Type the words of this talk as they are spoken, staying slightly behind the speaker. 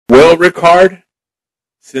Well, Ricard,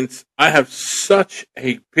 since I have such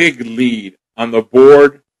a big lead on the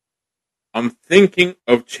board, I'm thinking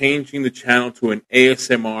of changing the channel to an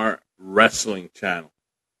ASMR wrestling channel.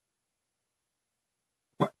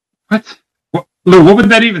 What? Lou, what would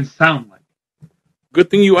that even sound like? Good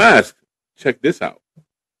thing you asked. Check this out.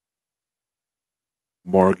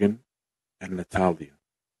 Morgan and Natalia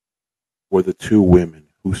were the two women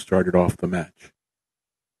who started off the match.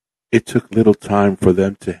 It took little time for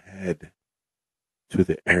them to head to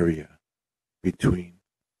the area between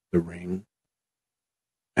the ring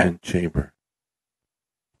and chamber.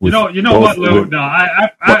 You know what, Lou? No,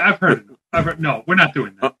 I've heard it. No, we're not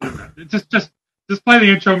doing that. Just play the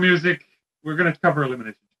intro music. We're gonna cover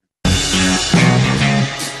elimination.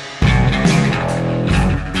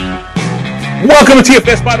 Welcome to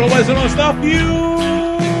TFS Bottle Less and Stop You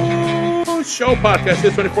Show Podcast.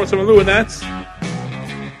 It's 24/7 Lou, and that's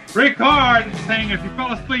Ricard saying if you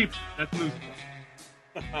fell asleep, that's Lou's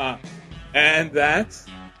fault. and that's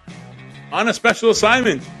on a special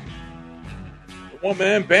assignment. The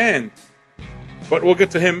one-man band. But we'll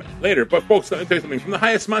get to him later. But folks, let me tell you something. From the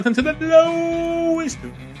highest mountain to the lowest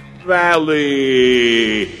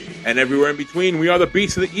valley and everywhere in between, we are the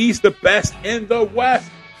beasts of the East, the best in the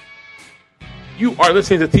West. You are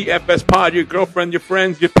listening to TFS Pod, your girlfriend, your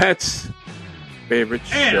friends, your pets' favorite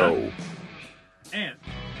show.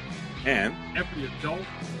 And every adult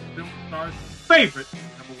film star's favorite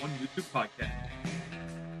 #1 YouTube podcast.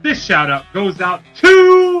 This shout out goes out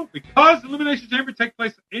to, because Elimination Chamber takes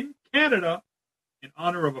place in Canada in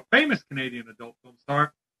honor of a famous Canadian adult film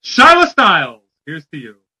star, Shyla Stiles. Here's to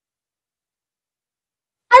you.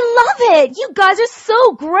 I love it. You guys are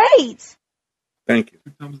so great. Thank you.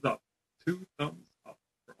 2 thumbs up. 2 thumbs up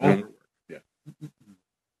for all your work. Yeah.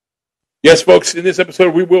 Yes, folks, in this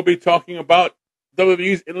episode, we will be talking about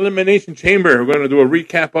WWE's Elimination Chamber. We're going to do a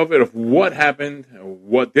recap of it, of what happened,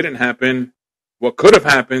 what didn't happen, what could have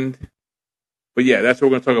happened. But yeah, that's what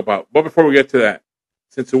we're going to talk about. But before we get to that,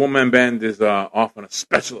 since the one-man band is off on a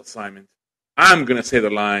special assignment, I'm going to say the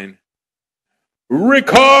line,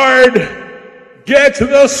 Ricard, get to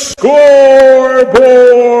the scoreboard!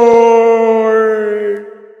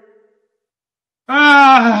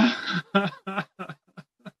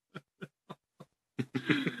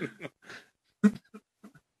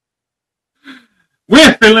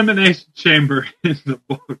 With Elimination Chamber in the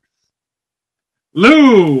books,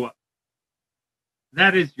 Lou,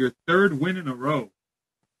 that is your 3rd win in a row.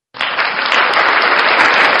 I'm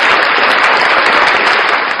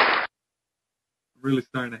really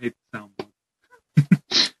starting to hate the soundboard.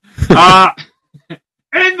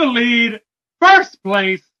 In the lead, first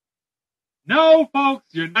place. No, folks,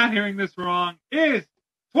 you're not hearing this wrong. Is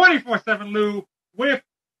 24/7 Lou with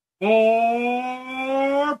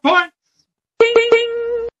 4 points. Ding, ding, ding.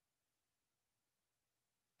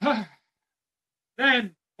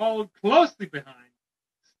 Then followed closely behind.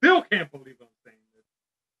 Still can't believe I'm saying this.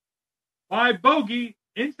 By Bogey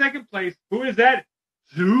in 2nd place, who is at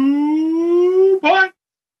 2 points.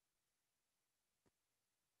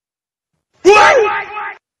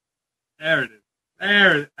 There it is.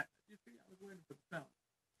 There it is.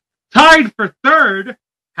 Tied for 3rd,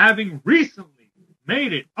 having recently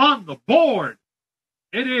made it on the board.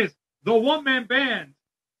 It is the one-man band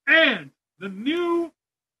and the new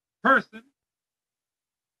person to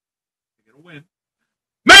get a win.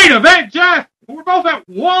 Main Event Jeff, who were both at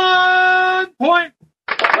 1 point.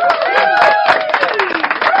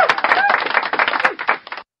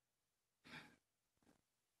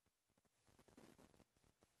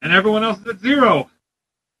 And everyone else is at 0.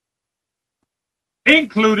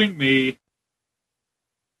 Including me.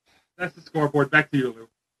 That's the scoreboard. Back to you, Lou.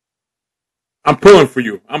 I'm pulling for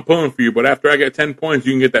you. But after I get 10 points,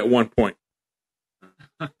 you can get that 1 point.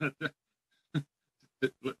 Let's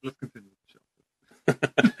continue the show.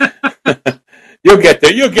 You'll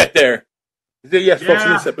get there. Yes, folks,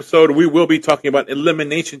 in this episode, we will be talking about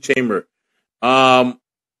Elimination Chamber.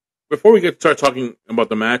 Before we start talking about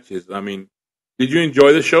the matches, I mean, did you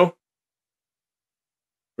enjoy the show,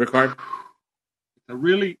 Ricard?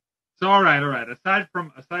 It's all right. Aside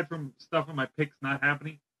from stuff on my picks not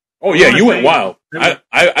happening. Oh yeah, you went wild. I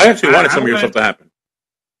actually wanted some of your stuff to happen.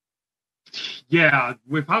 Yeah,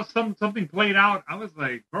 with how something played out, I was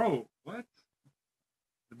like, bro, what?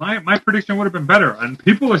 My prediction would have been better, and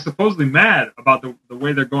people are supposedly mad about the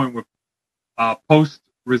way they're going with post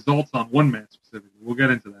results on one match specifically. We'll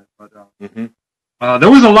get into that, but there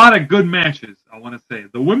was a lot of good matches. I want to say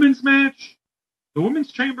the women's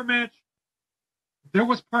chamber match. There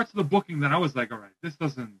was parts of the booking that I was like, all right, this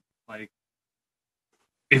doesn't, like,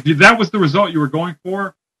 if that was the result you were going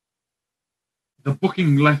for, the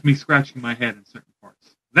booking left me scratching my head in certain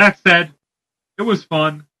parts. That said, it was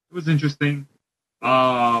fun. It was interesting.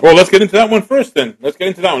 Well, let's get into that one first. Then let's get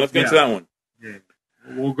into that one. Yeah.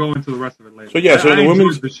 We'll go into the rest of it later. So yeah, so I the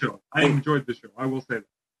women's. enjoyed the show. I enjoyed the show. I will say that.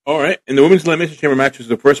 All right, and the women's elimination chamber match was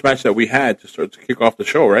the first match that we had to kick off the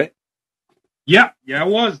show, right? Yeah, it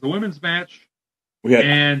was the women's match. We had,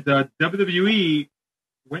 and WWE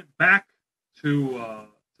went back to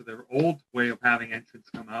their old way of having entrants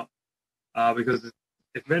come out because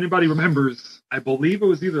if anybody remembers, I believe it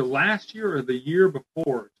was either last year or the year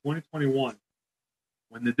before, 2021,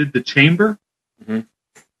 when they did the chamber,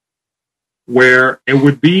 where it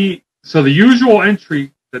would be so the usual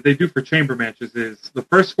entry that they do for chamber matches is the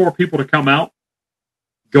first 4 people to come out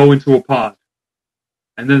go into a pod.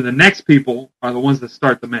 And then the next people are the ones that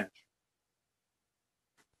start the match.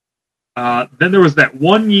 Then there was that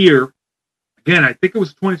 1 year, again, I think it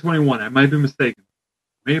was 2021. I might be mistaken.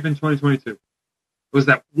 It may have been 2022. It was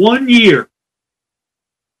that 1 year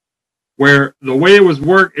where the way it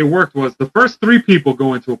worked was the first 3 people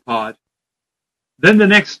go into a pod. Then the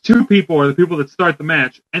next 2 people are the people that start the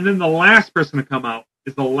match. And then the last person to come out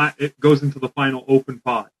is it goes into the final open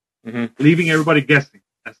pod, leaving everybody guessing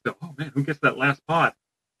as to, oh man, who gets that last pod?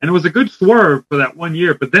 And it was a good swerve for that 1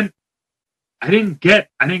 year, but then I didn't get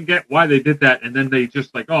why they did that, and then they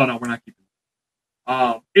just like, oh no, we're not keeping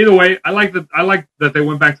it. Either way, I like that they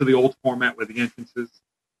went back to the old format with the entrances.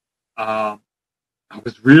 I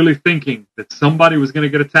was really thinking that somebody was going to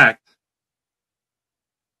get attacked,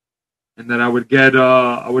 and that I would get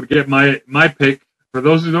my pick. For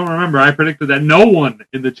those who don't remember, I predicted that no one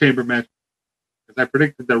in the chamber match, because I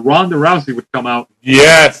predicted that Ronda Rousey would come out.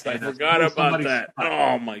 Yes, I forgot about that.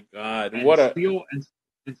 Oh my god,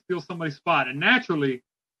 steal somebody's spot. And naturally,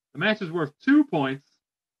 the match is worth 2 points.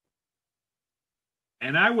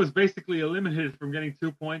 And I was basically eliminated from getting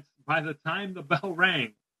 2 points by the time the bell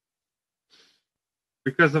rang.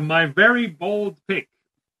 Because of my very bold pick.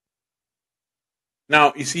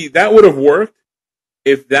 Now, you see, that would have worked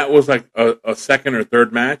if that was like a second or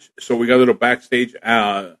third match. So we got a little backstage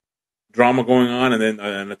drama going on, and then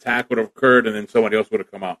an attack would have occurred, and then somebody else would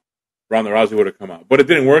have come out. Ronda Rousey would have come out. But it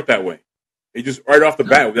didn't work that way. It just right off the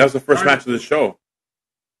bat, that was the first match of the show.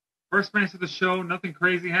 First match of the show, nothing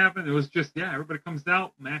crazy happened. It was just, everybody comes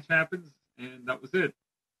out, match happens, and that was it.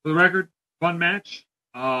 For the record, fun match.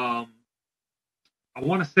 I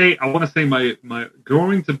want to say my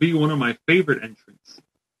going to be one of my favorite entrants,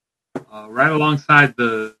 right alongside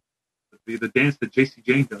the dance that JC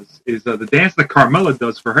Jane does, is the dance that Carmella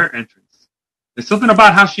does for her entrance. There's something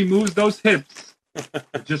about how she moves those hips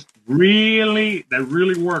that just really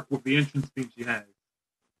work with the entrance theme she has.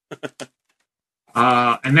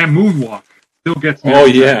 And that moonwalk still gets me. Oh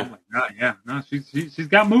yeah. Oh my God, yeah. No, she's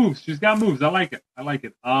got moves. She's got moves. I like it.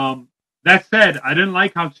 That said, I didn't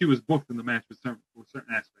like how she was booked in the match with certain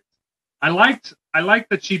aspects. I liked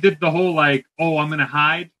that she did the whole like, oh, I'm gonna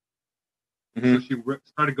hide. So she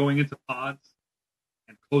started going into pods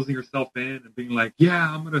and closing herself in and being like,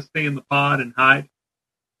 yeah, I'm gonna stay in the pod and hide.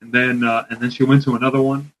 And then she went to another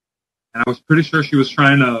one, and I was pretty sure she was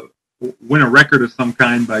trying to win a record of some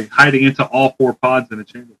kind by hiding into all 4 pods in a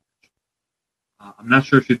chamber match. I'm not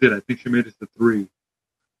sure if she did. I think she made it to 3.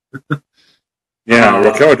 Yeah,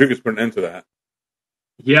 Raquel Rodriguez put an end to that.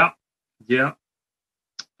 Yeah.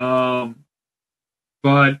 But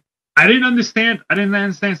I didn't understand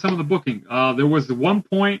some of the booking. There was one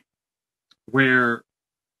point where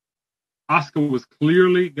Asuka was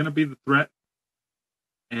clearly going to be the threat,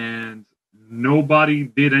 and nobody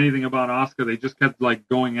did anything about Asuka. They just kept like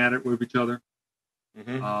going at it with each other.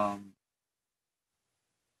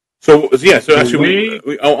 So actually,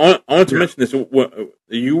 I want to mention this.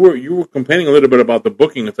 You were complaining a little bit about the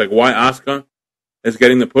booking. It's like, why Asuka is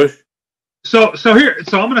getting the push? So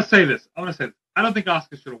I'm gonna say this. I don't think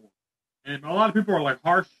Asuka should have won. And a lot of people are like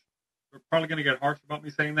harsh. They're probably gonna get harsh about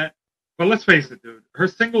me saying that. But let's face it, dude. Her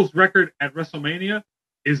singles record at WrestleMania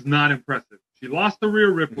is not impressive. She lost to Rhea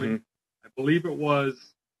Ripley. I believe it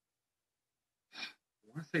was, I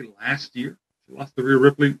want to say last year. She lost to Rhea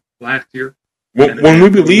Ripley last year. When we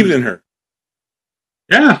believed in her.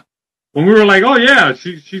 Yeah. When we were like, oh yeah,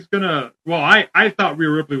 she's gonna, well, I thought Rhea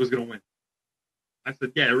Ripley was gonna win. I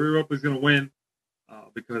said, yeah, Rhea Ripley's gonna win,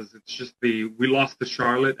 because it's just we lost to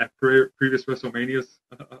Charlotte at previous WrestleManias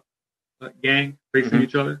gang facing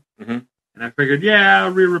each other. And I figured, yeah,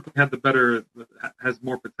 Rhea Ripley has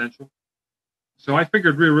more potential. So I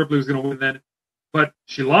figured Rhea Ripley was gonna win then. But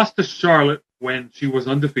she lost to Charlotte when she was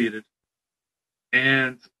undefeated.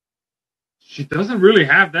 And she doesn't really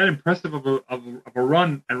have that impressive of a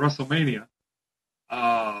run at WrestleMania.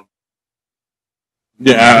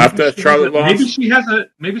 Yeah, after that Charlotte Maybe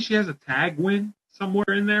loss. she has a tag win somewhere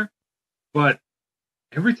in there, but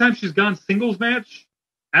every time she's gone singles match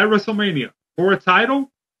at WrestleMania for a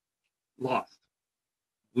title, lost,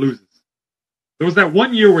 loses. There was that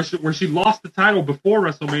one year where she lost the title before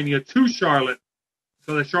WrestleMania to Charlotte,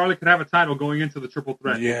 so that Charlotte could have a title going into the triple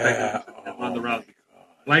threat. Yeah. And Ronda Rousey.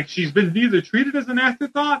 Like she's been either treated as an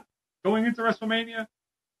afterthought going into WrestleMania,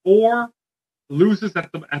 or loses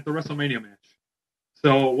at the WrestleMania match.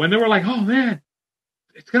 So when they were like, "Oh man,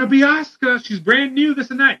 it's gonna be Asuka. She's brand new. This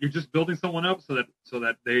and that." You're just building someone up so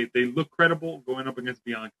that they look credible going up against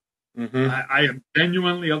Bianca. Mm-hmm. I am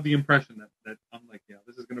genuinely of the impression that I'm like, yeah,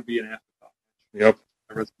 this is gonna be an afterthought match. Yep.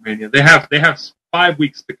 At WrestleMania. They have 5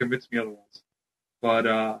 weeks to convince me otherwise.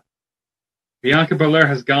 But Bianca Belair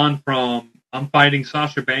has gone from I'm fighting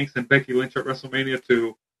Sasha Banks and Becky Lynch at WrestleMania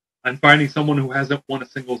to I'm fighting someone who hasn't won a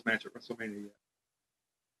singles match at WrestleMania yet.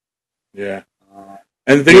 Yeah.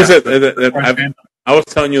 And the thing is that I was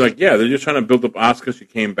telling you, like, yeah, they're just trying to build up Asuka. She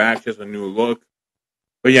came back, she has a new look.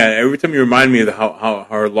 But yeah, every time you remind me of how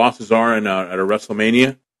her losses are at a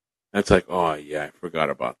WrestleMania, it's like, oh yeah, I forgot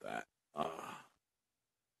about that.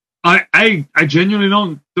 I genuinely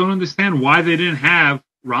don't understand why they didn't have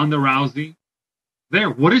Ronda Rousey there.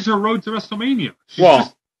 What is her road to WrestleMania?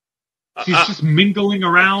 She's just mingling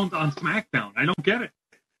around on SmackDown. I don't get it.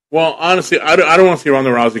 Well, honestly, I don't want to see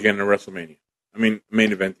Ronda Rousey again in WrestleMania. I mean,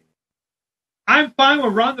 main eventing. I'm fine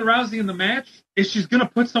with Ronda Rousey in the match if she's going to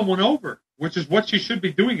put someone over, which is what she should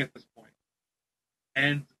be doing at this point.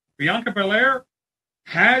 And Bianca Belair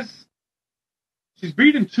she's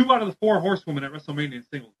beaten 2 out of the 4 horsewomen at WrestleMania in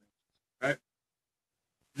singles matches, right?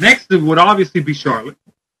 Next, it would obviously be Charlotte.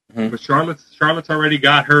 Mm-hmm. But Charlotte's already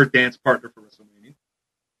got her dance partner for WrestleMania.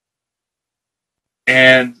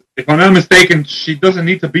 And if I'm not mistaken, she doesn't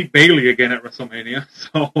need to beat Bayley again at WrestleMania.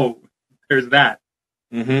 So there's that.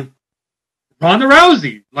 Mm-hmm. Ronda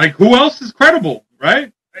Rousey. Like, who else is credible,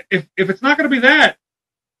 right? If it's not going to be that,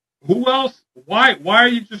 who else? Why are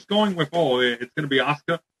you just going with, it's going to be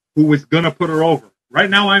Asuka, who is going to put her over? Right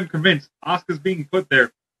now, I'm convinced Asuka's being put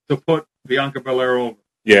there to put Bianca Belair over.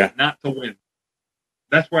 Yeah. Not to win.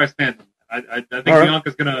 That's where I stand. I think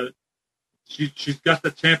Bianca's going to... She's got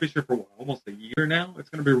the championship for almost a year now. It's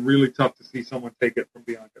going to be really tough to see someone take it from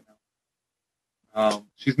Bianca now.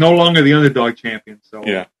 She's no longer the underdog champion, so...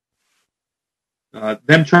 Yeah.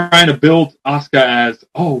 Them trying to build Asuka as,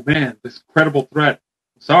 oh man, this credible threat.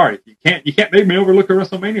 Sorry, you can't make me overlook a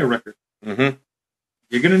WrestleMania record. Mm-hmm.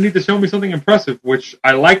 You're gonna need to show me something impressive, which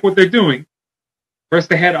I like what they're doing. First,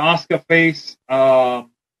 they had Asuka face. Who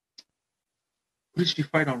did she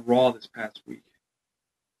fight on Raw this past week?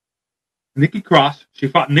 Nikki Cross. She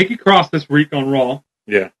fought Nikki Cross this week on Raw.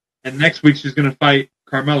 Yeah. And next week she's gonna fight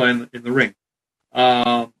Carmella in the ring.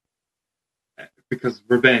 Because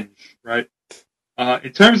revenge, right?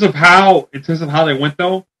 In terms of how they went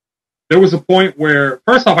though, there was a point where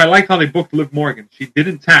first off I liked how they booked Liv Morgan. She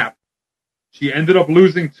didn't tap. She ended up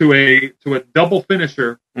losing to a double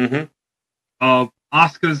finisher of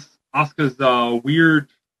Asuka's weird,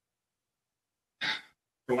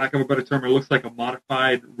 for lack of a better term, it looks like a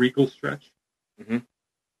modified Regal stretch. Mm-hmm.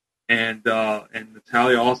 And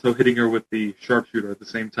Natalya also hitting her with the sharpshooter at the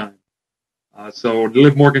same time. So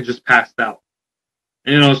Liv Morgan just passed out.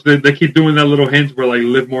 And, so they keep doing that little hint where like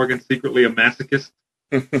Liv Morgan's secretly a masochist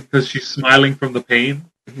because she's smiling from the pain.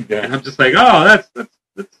 Yeah. And I'm just like, oh, that's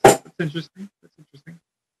interesting. That's interesting.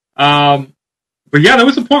 But yeah, there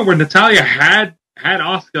was a point where Natalya had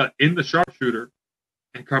Asuka in the sharpshooter,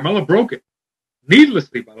 and Carmella broke it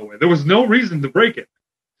needlessly. By the way, there was no reason to break it.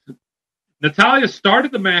 Natalya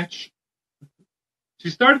started the match. She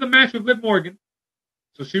started the match with Liv Morgan,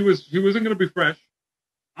 so she wasn't going to be fresh.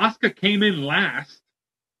 Asuka came in last.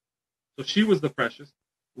 So she was the freshest.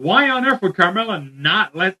 Why on earth would Carmella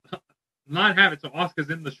not have it so Asuka's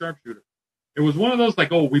in the sharpshooter? It was one of those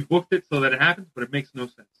like, oh, we booked it so that it happens, but it makes no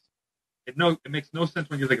sense. It makes no sense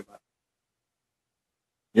when you think about it.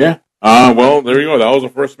 Yeah. Well, there you go. That was the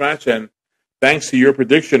first match, and thanks to your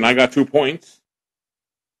prediction, I got 2 points.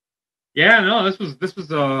 Yeah, no, this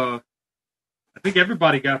was I think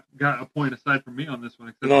everybody got a point aside from me on this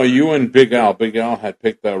one. No, you and Big Al. Big Al had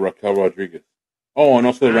picked Raquel Rodriguez. Oh, and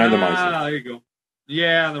also the randomizer. Ah, there you go.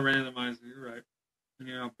 Yeah, the randomizer. You're right.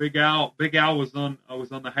 Yeah, Big Al was on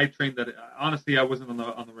the hype train. That honestly, I wasn't on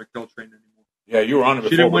the Raquel train anymore. Yeah, you were on it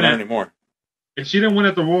before, but not anymore. If she didn't win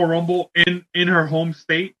at the Royal Rumble in her home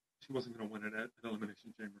state, she wasn't going to win it at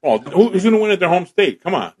Elimination Chamber. Oh, who's going to win at their home state?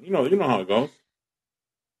 Come on, you know how it goes.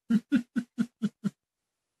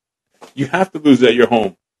 You have to lose at your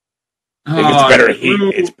home. It's better heat.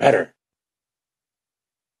 It's better.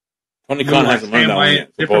 Tony Khan hasn't learned that one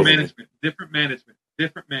yet, Different supposedly. different management.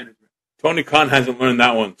 Tony Khan hasn't learned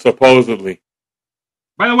that one, supposedly.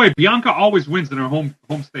 By the way, Bianca always wins in her home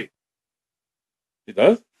state. She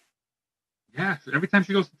does? Yeah, every time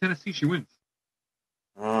she goes to Tennessee, she wins.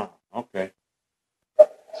 Oh, okay.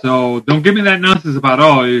 So don't give me that nonsense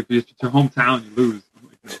about, if it's your hometown, you lose. I'm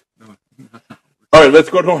like, no. All right, let's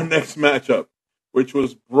go to our next matchup, which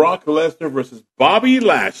was Brock Lesnar versus Bobby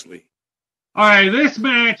Lashley. All right, this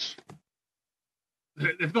match,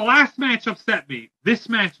 if the last match upset me, this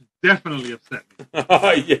match definitely upset me.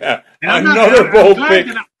 Yeah, And another bold pick.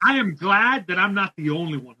 I am glad that I'm not the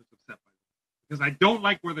only one who's upset by this, because I don't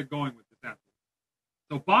like where they're going with this after.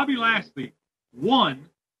 So Bobby Lashley won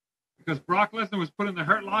because Brock Lesnar was put in the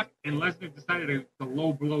hurt lock, and Lesnar decided to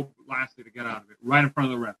low blow Lashley to get out of it, right in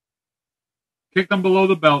front of the ref. Kicked him below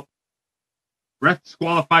the belt. Ref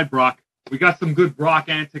disqualified Brock. We got some good Brock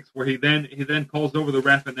antics where he then calls over the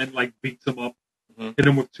ref and then beats him up, hit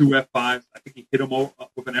him with 2 F5s. I think he hit him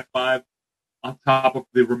up with an F5 on top of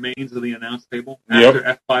the remains of the announce table after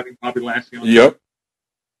F5ing Bobby Lashley.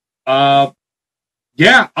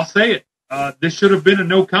 Yeah, I'll say it. This should have been a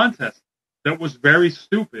no contest. That was very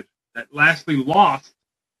stupid. That Lashley lost,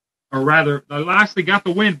 or rather, Lashley got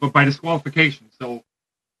the win, but by disqualification. So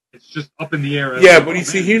it's just up in the air. Yeah, but you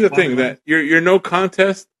see, here's the thing: that your no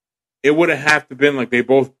contest, it would have to been like they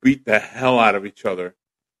both beat the hell out of each other,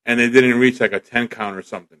 and they didn't reach like a 10 count or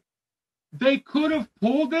something. They could have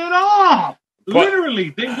pulled it off.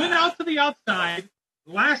 Literally, they went out to the outside.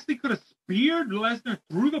 Lashley could have speared Lesnar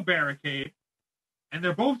through the barricade, and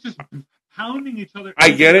they're both just pounding each other.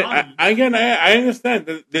 I get it. I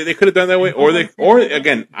understand. They could have done that way, or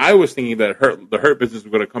again, I was thinking that the Hurt Business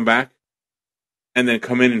was going to come back and then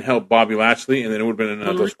come in and help Bobby Lashley, and then it would have been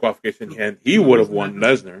another disqualification, and he would have won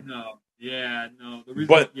Lesnar. No. The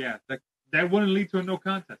reason, that wouldn't lead to a no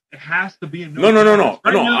contest. It has to be a no. No.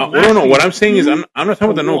 What I'm saying is, I'm not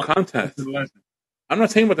talking about the no contest. I'm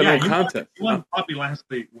not saying about the no contest. You want Bobby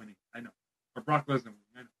Lashley winning, I know, or Brock Lesnar winning,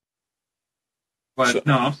 I know. But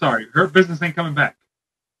no, I'm sorry. Hurt Business ain't coming back.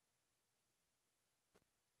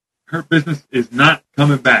 Hurt Business is not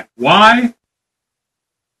coming back. Why?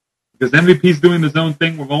 Because MVP's doing his own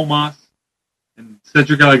thing with Omos and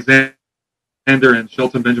Cedric Alexander and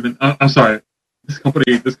Shelton Benjamin. I'm sorry. This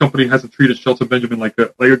company hasn't treated Shelton Benjamin like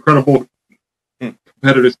a credible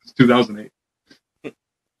competitor since 2008.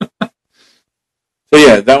 So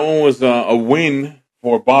yeah, that one was a win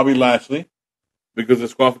for Bobby Lashley because of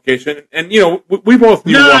disqualification, and we both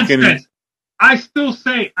need to walk in. I still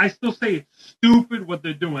say it's stupid what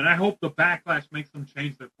they're doing. I hope the Backlash makes them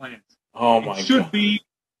change their plans. Oh my! It should be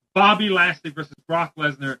Bobby Lashley versus Brock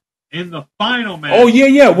Lesnar in the final match. Oh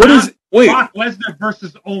yeah. Brock Lesnar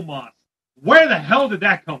versus Omos. Where the hell did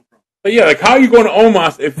that come from? But yeah, how are you going to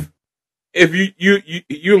Omos if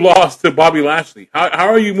you lost to Bobby Lashley? How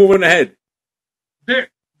are you moving ahead?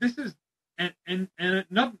 This is and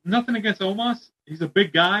nothing against Omos. He's a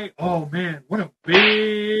big guy. Oh man, what a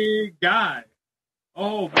big guy!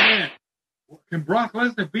 Oh man, can Brock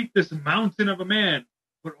Lesnar beat this mountain of a man?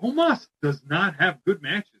 But Omos does not have good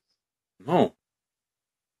matches. No,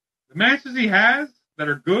 the matches he has that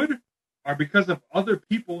are good are because of other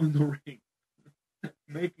people in the ring,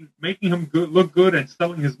 making him look good and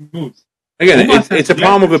selling his moves. Again, it's a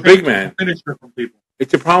problem of a big man. Finisher from people.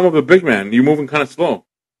 It's a problem of a big man. You're moving kind of slow.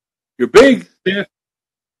 You're big.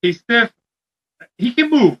 He's stiff. He can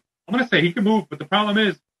move. I'm gonna say he can move, but the problem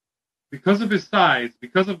is because of his size,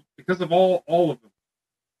 because of all of them,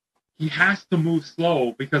 he has to move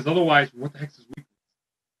slow because otherwise, what the heck's his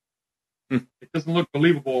weakness? It doesn't look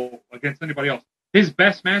believable against anybody else. His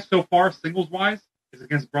best match so far, singles wise, is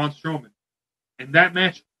against Braun Strowman, and that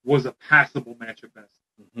match was a passable match at best.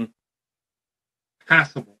 Mm-hmm.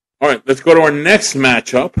 Passable. All right, let's go to our next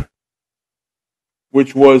matchup,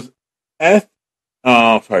 which was Beth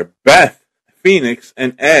Phoenix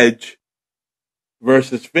and Edge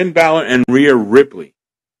versus Finn Balor and Rhea Ripley.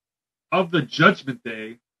 Of the Judgment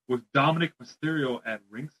Day with Dominic Mysterio at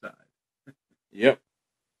ringside. Yep.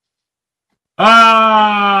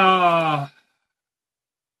 I'm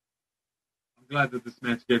glad that this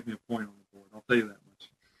match gave me a point on the board. I'll tell you that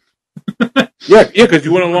much. yeah, because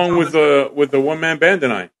you went along with the one-man band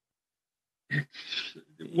tonight.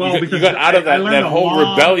 Well, you got out of that whole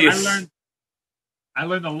rebellious. I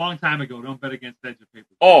learned a long time ago. Don't bet against Edge of paper.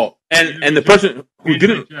 Oh, and the person who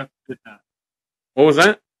didn't. Jeff did not. What was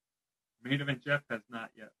that? Main Event Jeff has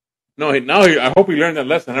not yet. No, now I hope he learned that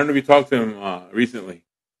lesson. I don't know if you talked to him recently.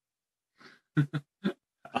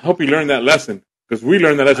 I hope he learned that lesson because we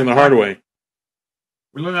learned that lesson the hard way.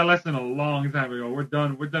 We learned that lesson a long time ago. We're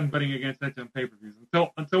done. We're done betting against Edge on pay-per-views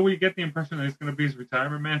until we get the impression that it's going to be his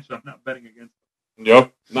retirement match. I'm not betting against him.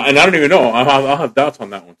 Yep. No, and I don't even know. I'll have doubts on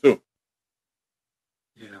that one too.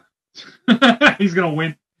 Yeah. He's gonna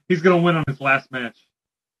win. He's gonna win on his last match.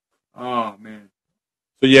 Oh man.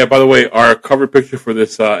 So yeah. By the way, our cover picture for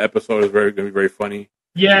this episode is going to be very funny.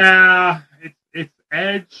 Yeah, it's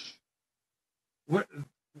Edge. What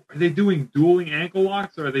are they doing? Dueling ankle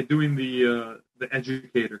locks, or are they doing the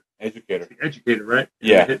educator? Educator. The educator, right?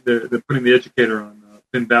 Yeah. They're putting the educator on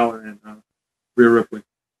Finn Balor and Rhea Ripley.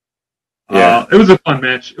 Yeah. It was a fun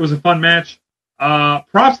match.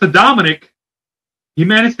 Props to Dominic. He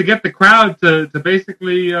managed to get the crowd to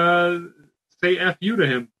basically say F you to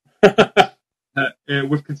him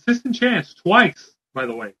with consistent chants twice, by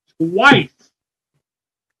the way. Twice.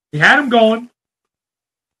 He had him going.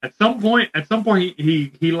 At some point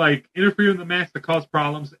he like interfered in the match to cause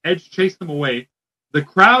problems. Edge chased him away. The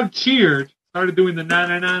crowd cheered, started doing the na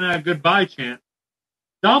na na na goodbye chant.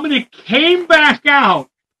 Dominic came back out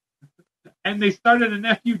and they started an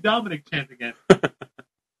F you Dominic chant again.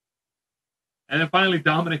 And then finally,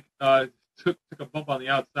 Dominic took a bump on the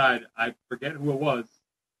outside. I forget who it was.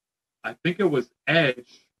 I think it was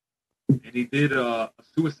Edge, and he did a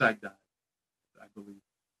suicide dive, I believe.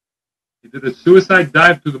 He did a suicide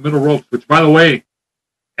dive through the middle ropes, which, by the way,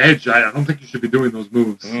 Edge, I don't think you should be doing those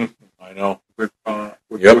moves. I know. With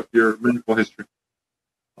your medical history.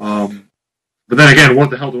 But then again, what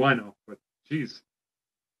the hell do I know? But, geez,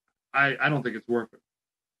 I don't think it's worth it.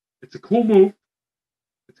 It's a cool move.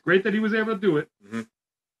 It's great that he was able to do it. Mm-hmm.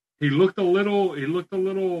 He looked a little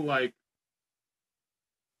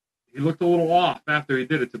off after he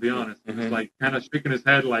did it, to be honest. He was like kind of shaking his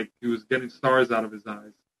head like he was getting stars out of his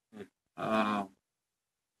eyes.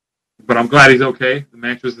 But I'm glad he's okay. The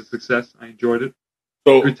match was a success. I enjoyed it.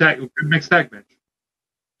 So good mixed tag match.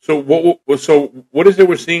 So what is it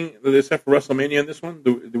we're seeing except for WrestleMania in this one?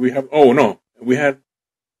 Do we have? Oh no,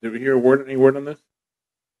 Did we hear any word on this?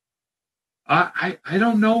 I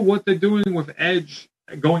don't know what they're doing with Edge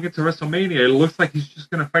going into WrestleMania. It looks like he's just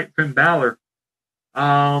going to fight Finn Balor.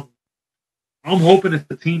 I'm hoping it's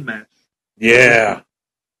the team match. Yeah.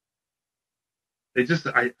 You just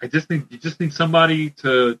need somebody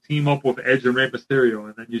to team up with Edge and Rey Mysterio,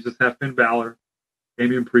 and then you just have Finn Balor,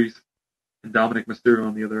 Damian Priest, and Dominic Mysterio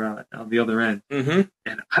on the other end. Mm-hmm.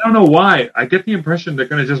 And I don't know why. I get the impression they're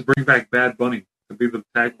going to just bring back Bad Bunny to be the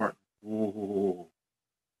tag partner. Ooh.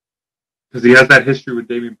 Because he has that history with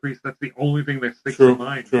Damian Priest. That's the only thing that sticks in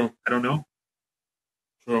mind. True. I don't know.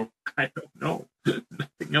 True. I don't know.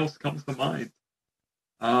 Nothing else comes to mind.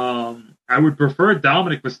 I would prefer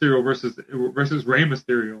Dominic Mysterio versus Rey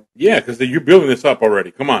Mysterio. Yeah, because you're building this up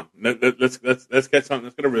already. Come on, let's get something.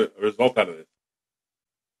 Let's get a result out of this.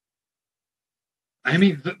 I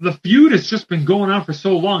mean, the feud has just been going on for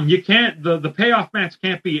so long. You can't the payoff match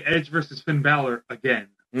can't be Edge versus Finn Balor again.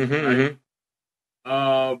 Mm-hmm,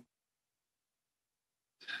 right?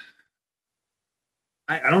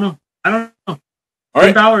 I don't know. All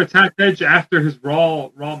Finn Balor attacked Edge after his Raw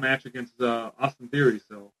match against Austin Theory,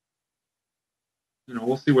 so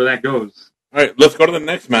we'll see where that goes. All right, let's go to the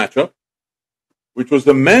next matchup, which was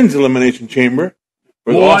the men's Elimination Chamber.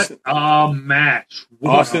 What a match!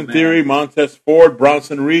 Austin Theory, Montez Ford,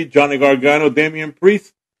 Bronson Reed, Johnny Gargano, Damian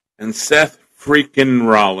Priest, and Seth freaking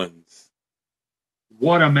Rollins.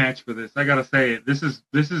 What a match for this! I gotta say, this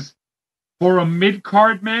is for a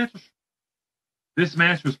mid-card match. This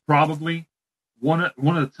match was probably one of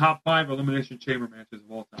the top 5 Elimination Chamber matches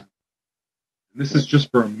of all time. And this is just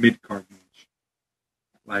for a mid-card match.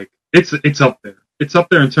 Like, it's up there. It's up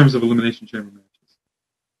there in terms of Elimination Chamber matches.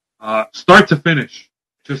 Start to finish,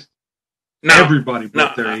 just everybody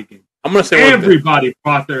brought their A game. I'm gonna say everybody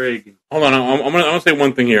brought their A game. Hold on, I'm gonna say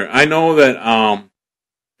one thing here. I know that I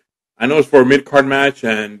know it's for a mid-card match,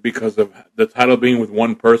 and because of the title being with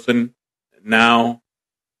one person now,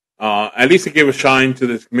 at least it gave a shine to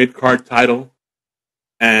this mid-card title.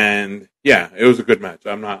 And yeah, it was a good match.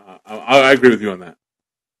 I agree with you on that.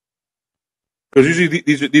 Because usually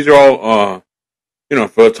these are all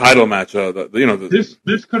for a title match.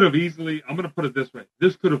 This could have easily. I'm going to put it this way.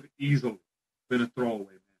 This could have easily been a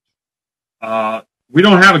throwaway match. We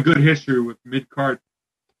don't have a good history with mid-card.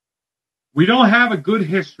 We don't have a good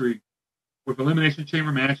history with Elimination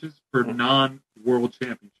Chamber matches for non-world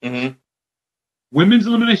championships. Mm-hmm. Women's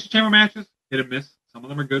Elimination Chamber matches, hit and miss. Some of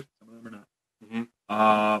them are good, some of them are not. Mm-hmm.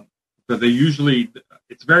 But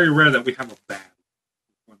it's very rare that we have a bad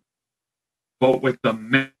one. But with the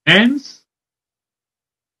men's,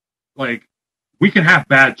 like, we can have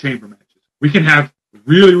bad chamber matches. We can have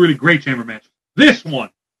really, really great chamber matches. This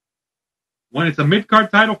one when it's a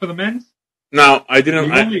mid-card title for the men's, Now, I didn't.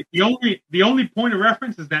 the only point of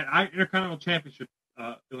reference is that Intercontinental Championship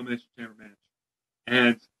Elimination Chamber match,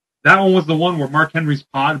 and that one was the one where Mark Henry's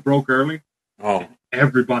pod broke early. Oh,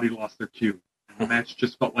 Everybody lost their cue. The match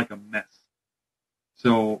just felt like a mess.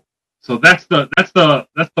 So that's the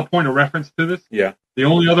point of reference to this. yeah. The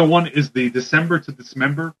only other one is the December to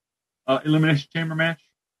Dismember Elimination Chamber match,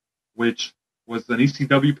 which was an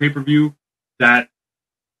ECW pay-per-view that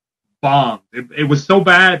bombed. It was so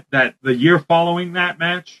bad that the year following that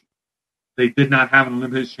match, they did not have an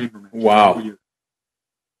Elimination Chamber match. Wow.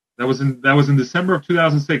 That was in December of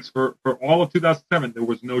 2006. For all of 2007, there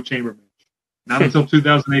was no chamber match. Not until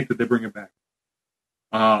 2008 did they bring it back.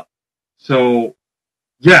 So,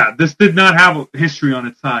 yeah, this did not have a history on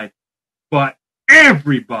its side, but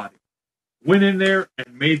everybody went in there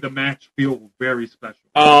and made the match feel very special.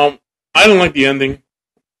 I don't like the ending.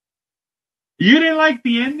 You didn't like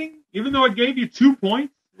the ending, even though it gave you 2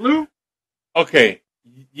 points, Lou? Okay,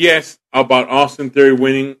 yes, about Austin Theory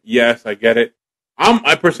winning. Yes, I get it.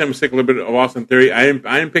 I personally am sick a little bit of Austin Theory. I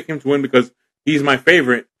didn't pick him to win because he's my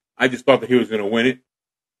favorite. I just thought that he was going to win it,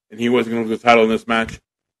 and he wasn't going to lose the title in this match.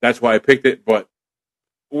 That's why I picked it. But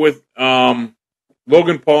with Logan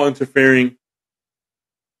Paul interfering,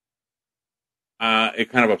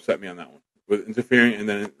 it kind of upset me on that one. With interfering, and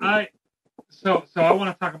then So I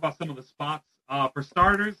want to talk about some of the spots. For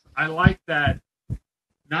starters, I like that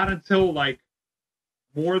not until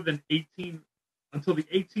more than 18, until the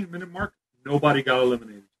 18-minute mark, nobody got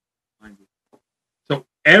eliminated. Mind you. So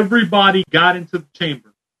everybody got into the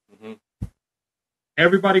chamber. Mm-hmm.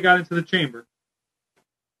 Everybody got into the chamber.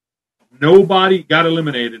 Nobody got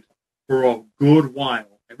eliminated for a good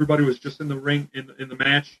while. Everybody was just in the ring, in the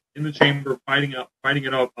match, in the chamber, fighting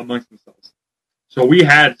it out amongst themselves. So we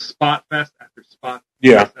had spot fest after spot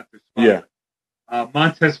fest after spot. Yeah.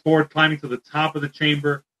 Montez Ford climbing to the top of the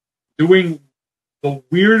chamber, doing the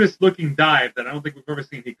weirdest looking dive that I don't think we've ever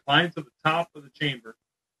seen. He climbed to the top of the chamber,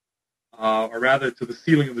 or rather to the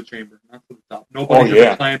ceiling of the chamber, not to the top. Nobody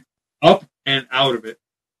ever climbed up and out of it.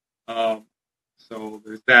 So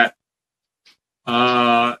there's that.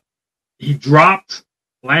 He dropped,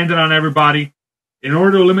 landed on everybody. In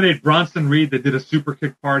order to eliminate Bronson Reed, they did a super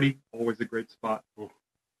kick party. Always a great spot. A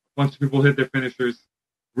bunch of people hit their finishers.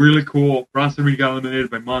 Really cool. Bronson Reed got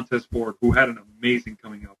eliminated by Montez Ford, who had an amazing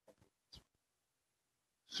coming out.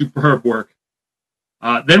 Superb work.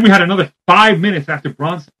 Then we had another 5 minutes after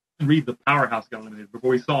Bronson Reed, the powerhouse, got eliminated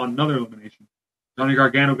before we saw another elimination. Johnny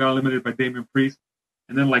Gargano got eliminated by Damian Priest.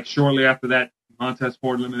 And then shortly after that, Montez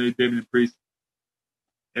Ford eliminated Damian Priest.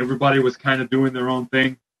 Everybody was kind of doing their own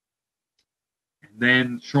thing. And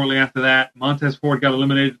then shortly after that, Montez Ford got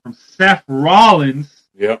eliminated from Seth Rollins.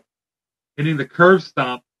 Yep. Hitting the curve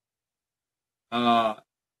stomp on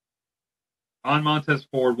Montez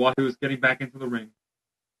Ford while he was getting back into the ring.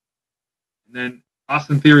 And then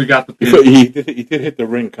Austin Theory got the pin. He did hit the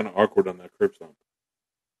ring kind of awkward on that curb stomp.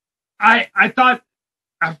 I thought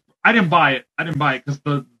I didn't buy it. I didn't buy it because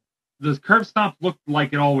the curb stomp looked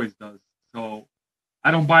like it always does. So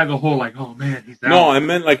I don't buy the whole oh man, he's out. No, I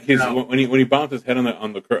meant when he bounced his head on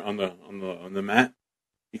the mat,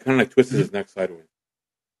 he kind of twisted his neck sideways.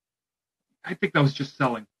 I think that was just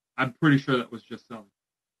selling. I'm pretty sure that was just selling.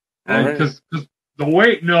 And because the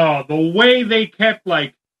way they kept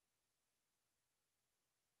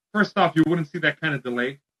first off, you wouldn't see that kind of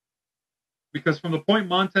delay. Because from the point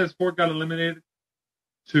Montez Ford got eliminated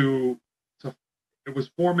to it was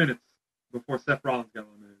 4 minutes before Seth Rollins got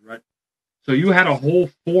eliminated, right? So you had a whole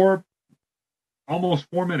almost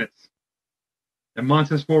 4 minutes. And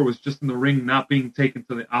Montez Ford was just in the ring, not being taken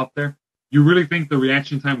out there. You really think the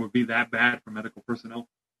reaction time would be that bad for medical personnel?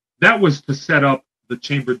 That was to set up the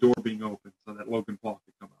chamber door being open so that Logan Paul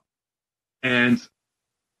could come out. And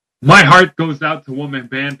my heart goes out to One Man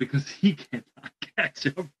Band because he cannot catch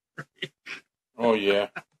a break. Oh, yeah.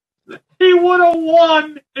 He would have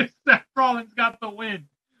won if Seth Rollins got the win.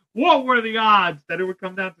 What were the odds that it would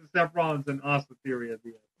come down to Seth Rollins and Austin Theory at the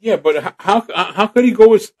end? Yeah, but how could he go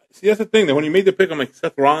with... See, that's the thing. That when he made the pick, I'm like,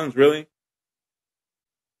 Seth Rollins, really?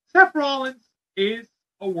 Seth Rollins is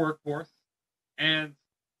a workhorse. And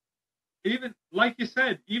even, like you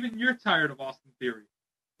said, even you're tired of Austin Theory.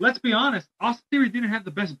 Let's be honest. Austin Theory didn't have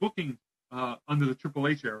the best booking under the Triple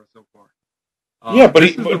H era so far. But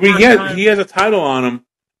he has a title on him.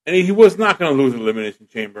 And he was not going to lose the Elimination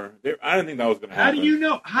Chamber. I didn't think that was going to happen.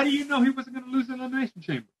 How do you know he wasn't going to lose the Elimination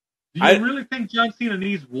Chamber? Do you really think John Cena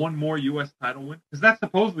needs one more U.S. title win? Because that's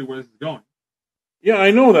supposedly where this is going. Yeah, I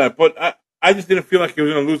know that, but I just didn't feel like he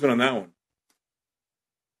was going to lose it on that one.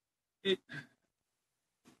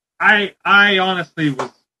 I honestly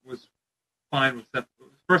was fine with Seth.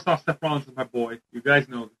 First off, Seth Rollins is my boy. You guys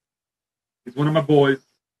know this. He's one of my boys.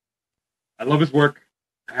 I love his work.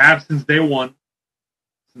 I have since day one,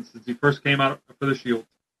 since he first came out for the Shield.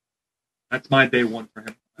 That's my day one for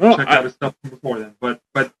him. I checked out his stuff from before then. But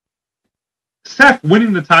Seth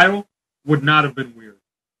winning the title would not have been weird.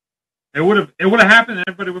 It would have happened, and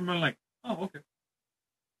everybody would have been like, "Oh, okay."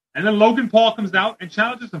 And then Logan Paul comes out and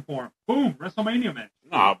challenges him for him. Boom, WrestleMania match.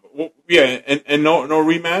 Nah, and no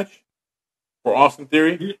rematch for Austin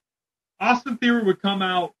Theory. Austin Theory would come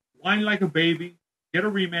out, whine like a baby, get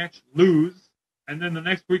a rematch, lose, and then the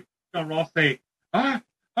next week on Raw say, I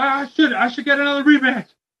should get another rematch.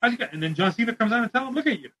 And then John Cena comes out and tells him, "Look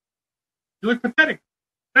at you. You look pathetic."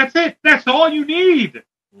 That's it. That's all you need.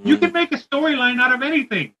 You can make a storyline out of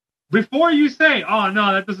anything. Before you say, "Oh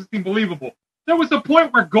no, that doesn't seem believable." There was a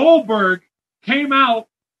point where Goldberg came out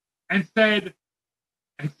and said,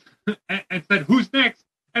 "Who's next?"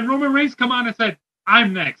 And Roman Reigns come on and said,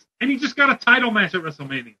 "I'm next." And he just got a title match at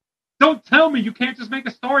WrestleMania. Don't tell me you can't just make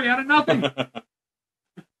a story out of nothing.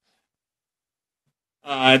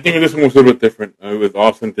 I think this one was a little bit different with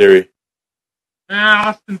Austin Theory.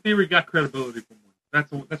 Austin Theory got credibility from him.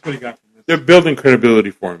 That's what he got from this. They're building credibility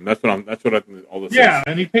for him. That's what I think. All this. Yeah, is.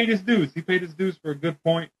 and he paid his dues. He paid his dues for a good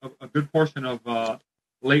portion of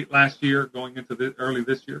late last year, going into early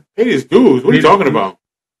this year. Paid his dues. What are you talking about?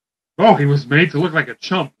 Oh, he was made to look like a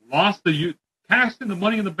chump. Cashed in the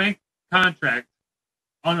Money in the Bank contract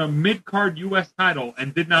on a mid-card U.S. title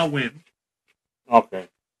and did not win. Okay.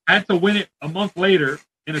 Had to win it a month later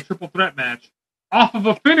in a triple threat match off of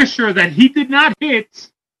a finisher that he did not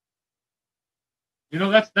hit. You know,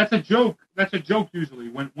 that's a joke. That's a joke usually.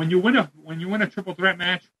 When you win a triple threat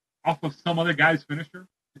match off of some other guy's finisher,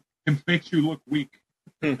 it makes you look weak.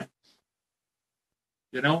 You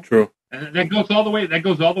know? True. And that goes all the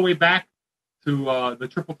way back to the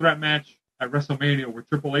triple threat match at WrestleMania where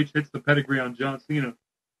Triple H hits the pedigree on John Cena,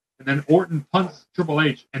 and then Orton punts Triple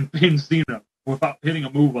H and pins Cena without hitting a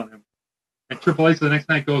move on him. And Triple H the next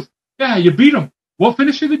night goes, "Yeah, you beat him. What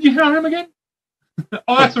finisher did you hit on him again?"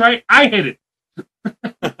 "Oh, that's right. I hit it.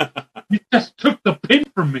 You just took the pin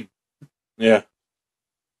from me." Yeah.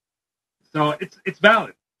 So it's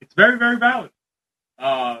valid. It's very, very valid.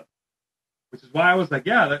 Which is why I was like,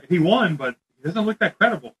 yeah, he won, but he doesn't look that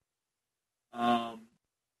credible.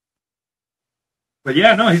 But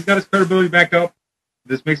yeah, no, he's got his credibility back up.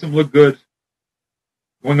 This makes him look good.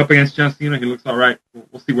 Going up against John Cena, he looks all right.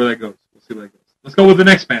 We'll see where that goes. Let's go with the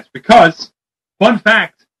next match because, fun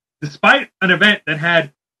fact, despite an event that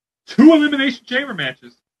had 2 Elimination Chamber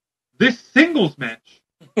matches, this singles match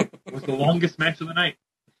was the longest match of the night.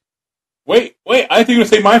 Wait, I think you're going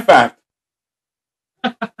to say my fact.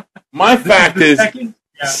 My fact is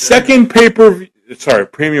second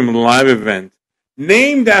premium live event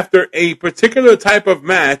named after a particular type of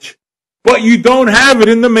match, but you don't have it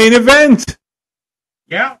in the main event.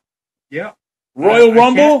 Yeah. Royal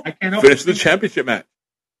Rumble, finished with a championship match.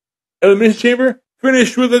 Elimination Chamber,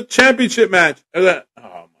 finished with a championship match. Oh my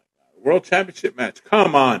God, World Championship match.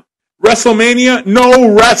 Come on. WrestleMania,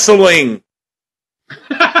 no wrestling.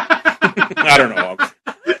 I don't know.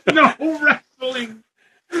 No wrestling.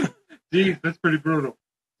 Jeez, that's pretty brutal.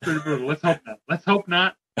 Let's hope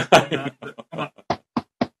not. Come on.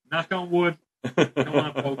 Knock on wood. Come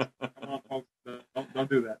on, folks. Don't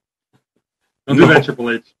do that. Don't do that, Triple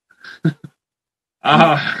H.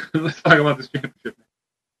 Let's talk about this championship.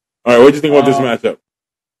 All right, what do you think about this matchup?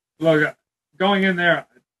 Look, going in there,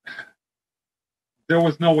 there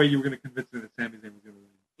was no way you were going to convince me that Sami Zayn was going to win.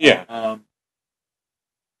 Yeah.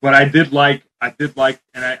 But I did like,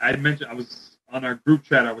 and I mentioned, I was on our group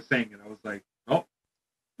chat, I was saying it. I was like, oh,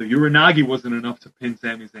 the Uranagi wasn't enough to pin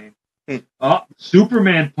Sami Zayn.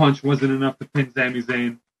 Superman punch wasn't enough to pin Sami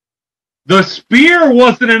Zayn. The spear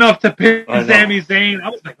wasn't enough to pin Sami Zayn. I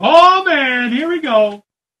was like, oh man, here we go.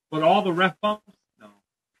 But all the ref bumps, no.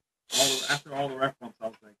 After all the ref bumps, I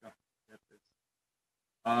was like, oh,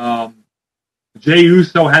 that's it. Jey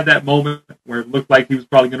Uso had that moment where it looked like he was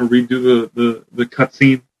probably going to redo the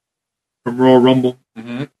cutscene from Royal Rumble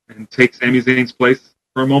and take Sami Zayn's place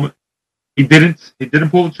for a moment. He didn't. He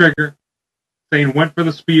didn't pull the trigger. Zayn went for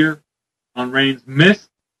the spear on Reigns, missed,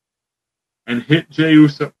 and hit Jey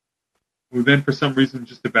Uso, who then for some reason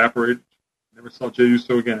just evaporated. Never saw Jey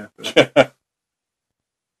Uso again after that.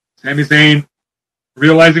 Sami Zayn,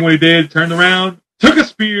 realizing what he did, turned around, took a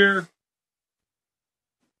spear.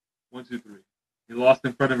 1, 2, 3. He lost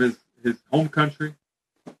in front of his home country,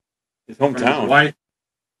 his hometown, his wife,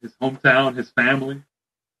 his hometown, his family,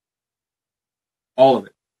 all of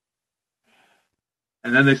it.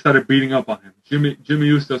 And then they started beating up on him. Jimmy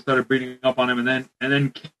Uso started beating up on him, and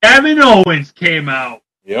then Kevin Owens came out.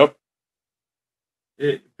 Yep.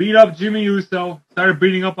 It beat up Jimmy Uso, started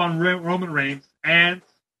beating up on Roman Reigns, and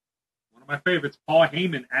one of my favorites, Paul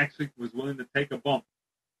Heyman, actually was willing to take a bump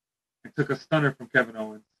and took a stunner from Kevin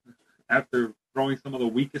Owens after throwing some of the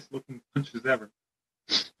weakest looking punches ever.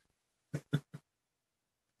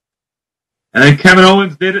 And then Kevin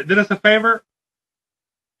Owens did us a favor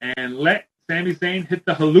and let Sami Zayn hit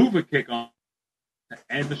the haluva kick on to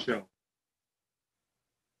end the show.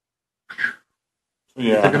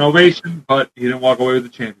 Yeah. He took an ovation, but he didn't walk away with the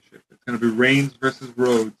championship. It's going to be Reigns versus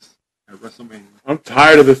Rhodes at WrestleMania. I'm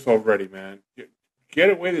tired of this already, man. Get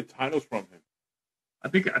away the titles from him. I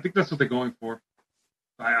think that's what they're going for.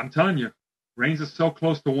 I'm telling you, Reigns is so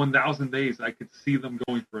close to 1,000 days. I could see them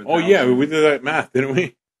going for it. Oh yeah, we did that math, didn't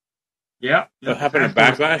we? Yeah. Will it happen at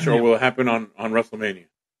Backlash or will it happen on WrestleMania?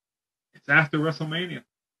 It's after WrestleMania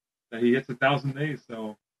that he hits 1,000 days.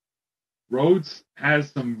 So Rhodes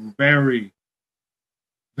has some very,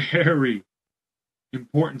 very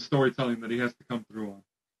important storytelling that he has to come through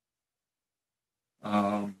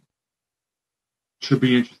on. Should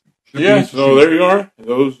be interesting. So there you are.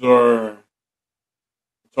 That's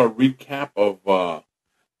our recap of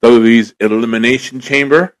WWE's Elimination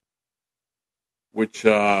Chamber, which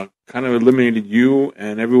kind of eliminated you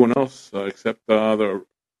and everyone else except the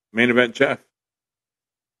main event Jeff.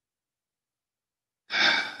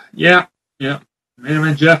 Yeah. Main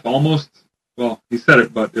event Jeff almost, well, he said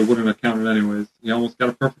it, but it wouldn't have counted anyways. He almost got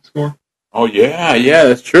a perfect score. Oh, yeah,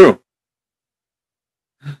 that's true.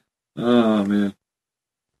 Oh, man.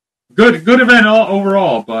 Good event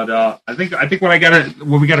overall, but I think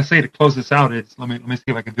what we gotta say to close this out is let me see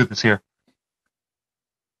if I can do this here.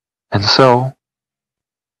 And so,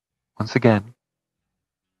 once again,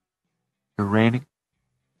 your reigning,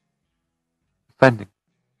 defending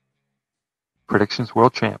predictions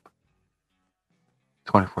world champ,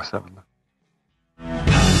 24/7.